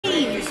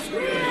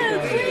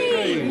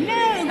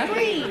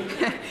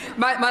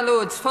My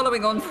Lords,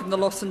 following on from the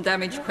loss and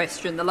damage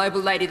question, the Labor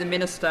Lady, the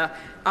Minister,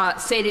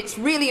 said it's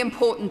really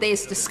important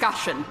there's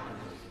discussion.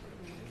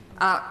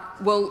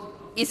 Well,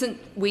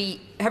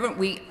 haven't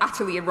we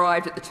utterly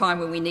arrived at the time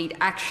when we need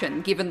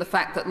action, given the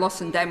fact that loss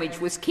and damage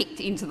was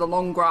kicked into the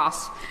long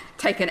grass,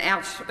 taken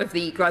out of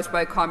the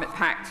Glasgow Climate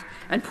Pact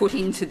and put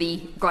into the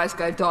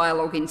Glasgow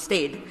Dialogue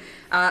instead?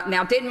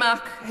 Now,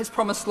 Denmark has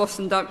promised loss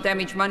and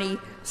damage money.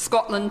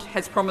 Scotland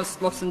has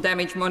promised loss and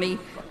damage money.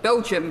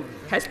 Belgium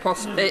has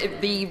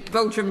the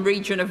Belgium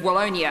region of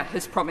Wallonia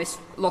has promised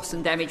loss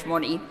and damage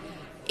money.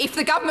 If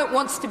the government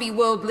wants to be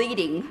world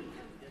leading,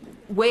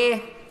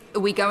 where are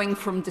we going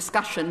from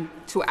discussion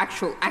to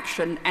actual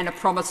action and a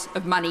promise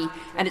of money?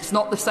 And it's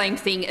not the same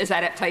thing as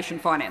adaptation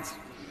finance.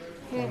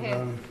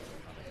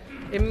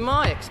 In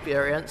my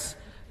experience,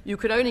 you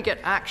can only get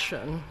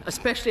action,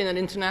 especially in an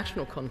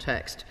international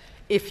context,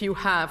 if you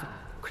have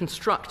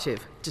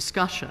constructive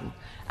discussion.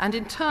 And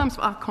in terms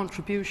of our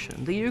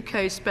contribution, the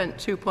UK spent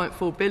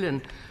 £2.4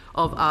 billion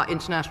of our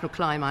international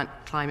climate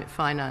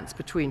finance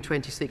between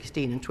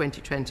 2016 and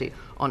 2020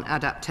 on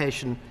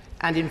adaptation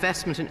and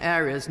investment in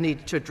areas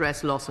needed to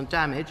address loss and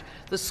damage.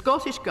 The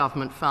Scottish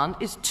Government fund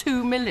is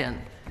 £2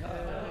 million.